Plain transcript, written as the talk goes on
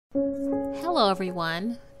Hello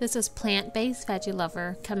everyone, this is Plant-Based Veggie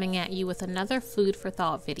Lover coming at you with another food for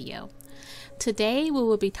thought video. Today we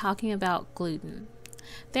will be talking about gluten.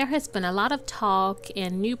 There has been a lot of talk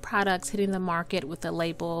and new products hitting the market with the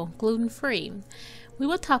label gluten-free. We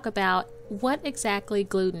will talk about what exactly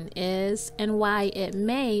gluten is and why it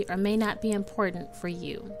may or may not be important for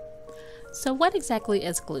you. So what exactly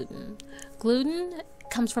is gluten? Gluten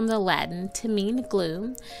comes from the Latin to mean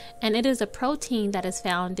glue, and it is a protein that is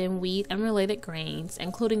found in wheat and related grains,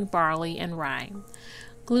 including barley and rye.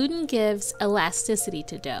 Gluten gives elasticity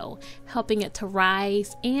to dough, helping it to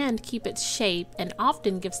rise and keep its shape, and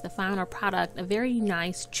often gives the final product a very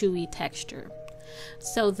nice chewy texture.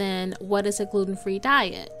 So then, what is a gluten-free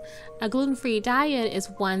diet? A gluten-free diet is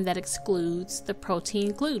one that excludes the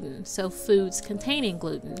protein gluten, so foods containing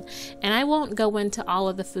gluten. And I won't go into all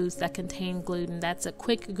of the foods that contain gluten. That's a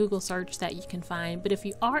quick Google search that you can find. But if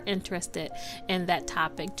you are interested in that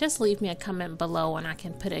topic, just leave me a comment below and I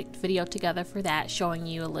can put a video together for that showing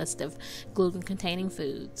you a list of gluten-containing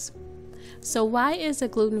foods. So why is a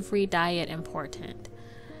gluten-free diet important?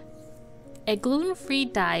 A gluten-free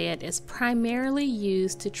diet is primarily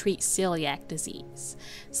used to treat celiac disease.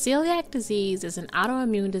 Celiac disease is an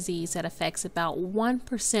autoimmune disease that affects about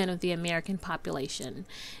 1% of the American population.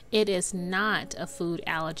 It is not a food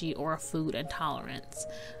allergy or a food intolerance.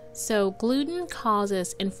 So gluten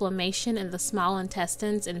causes inflammation in the small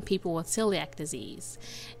intestines in people with celiac disease.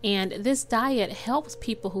 And this diet helps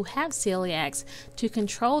people who have celiacs to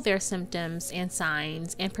control their symptoms and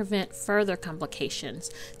signs and prevent further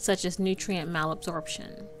complications, such as nutrient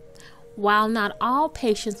malabsorption. While not all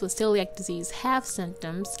patients with celiac disease have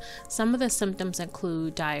symptoms, some of the symptoms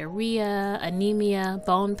include diarrhea, anemia,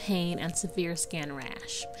 bone pain, and severe skin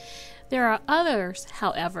rash. There are others,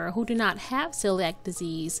 however, who do not have celiac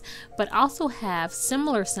disease, but also have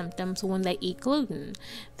similar symptoms when they eat gluten.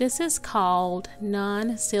 This is called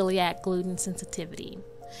non-celiac gluten sensitivity.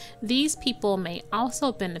 These people may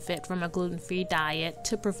also benefit from a gluten-free diet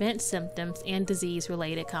to prevent symptoms and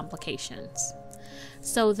disease-related complications.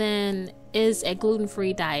 So then, is a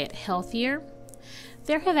gluten-free diet healthier?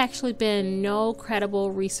 There have actually been no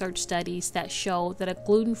credible research studies that show that a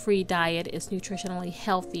gluten-free diet is nutritionally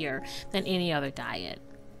healthier than any other diet.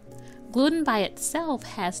 Gluten by itself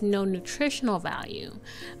has no nutritional value,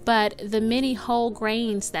 but the many whole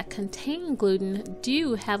grains that contain gluten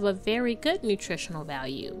do have a very good nutritional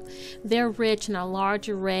value. They're rich in a large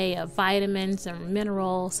array of vitamins and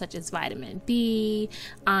minerals such as vitamin B,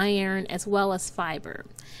 iron, as well as fiber.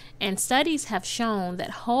 And studies have shown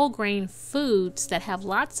that whole grain foods that have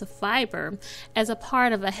lots of fiber as a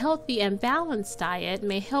part of a healthy and balanced diet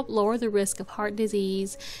may help lower the risk of heart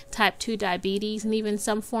disease, type 2 diabetes, and even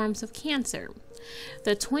some forms of cancer.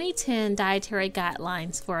 The 2010 Dietary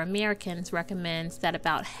Guidelines for Americans recommends that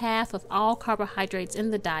about half of all carbohydrates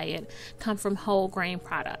in the diet come from whole grain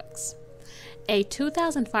products. A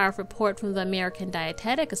 2005 report from the American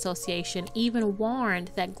Dietetic Association even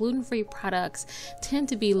warned that gluten-free products tend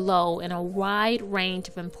to be low in a wide range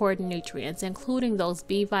of important nutrients, including those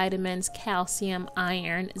B vitamins, calcium,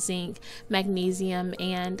 iron, zinc, magnesium,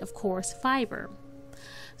 and, of course, fiber.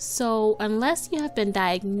 So, unless you have been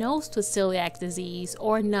diagnosed with celiac disease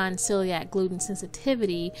or non-celiac gluten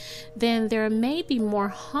sensitivity, then there may be more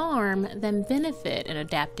harm than benefit in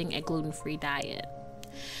adapting a gluten-free diet.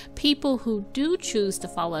 People who do choose to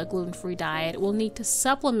follow a gluten-free diet will need to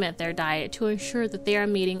supplement their diet to ensure that they are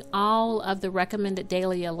meeting all of the recommended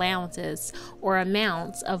daily allowances or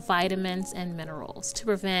amounts of vitamins and minerals to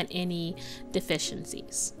prevent any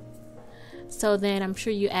deficiencies. So then I'm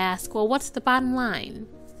sure you ask, well, what's the bottom line?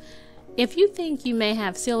 If you think you may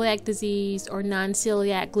have celiac disease or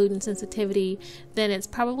non-celiac gluten sensitivity, then it's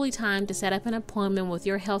probably time to set up an appointment with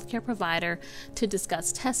your healthcare provider to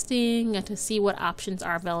discuss testing and to see what options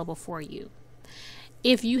are available for you.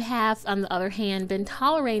 If you have, on the other hand, been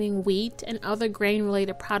tolerating wheat and other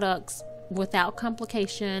grain-related products without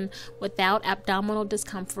complication, without abdominal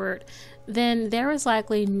discomfort, then there is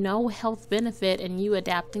likely no health benefit in you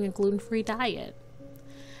adapting a gluten-free diet.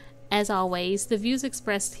 As always, the views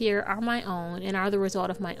expressed here are my own and are the result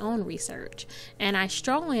of my own research, and I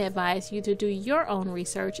strongly advise you to do your own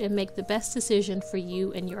research and make the best decision for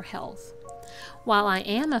you and your health. While I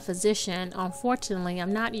am a physician, unfortunately,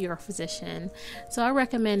 I'm not your physician, so I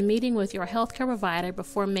recommend meeting with your healthcare provider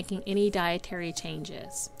before making any dietary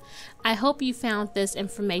changes. I hope you found this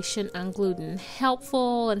information on gluten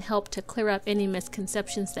helpful and helped to clear up any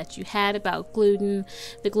misconceptions that you had about gluten,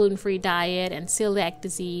 the gluten-free diet, and celiac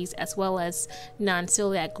disease, as well as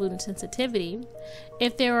non-celiac gluten sensitivity.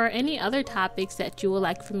 If there are any other topics that you would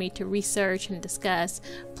like for me to research and discuss,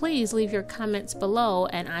 please leave your comments below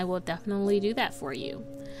and I will definitely do that for you.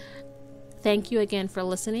 Thank you again for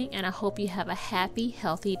listening, and I hope you have a happy,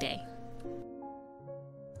 healthy day.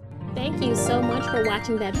 Thank you so much for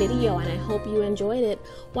watching that video, and I hope you enjoyed it.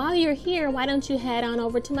 While you're here, why don't you head on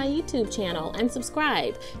over to my YouTube channel and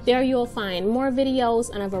subscribe. There you'll find more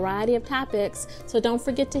videos on a variety of topics, so don't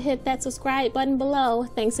forget to hit that subscribe button below.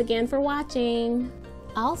 Thanks again for watching.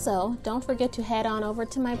 Also, don't forget to head on over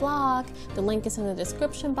to my blog. The link is in the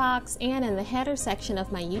description box and in the header section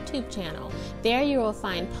of my YouTube channel. There you will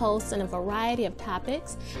find posts on a variety of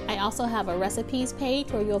topics. I also have a recipes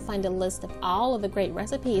page where you'll find a list of all of the great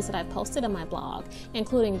recipes that I've posted on my blog,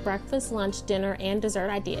 including breakfast, lunch, dinner, and dessert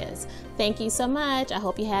ideas. Thank you so much. I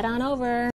hope you head on over.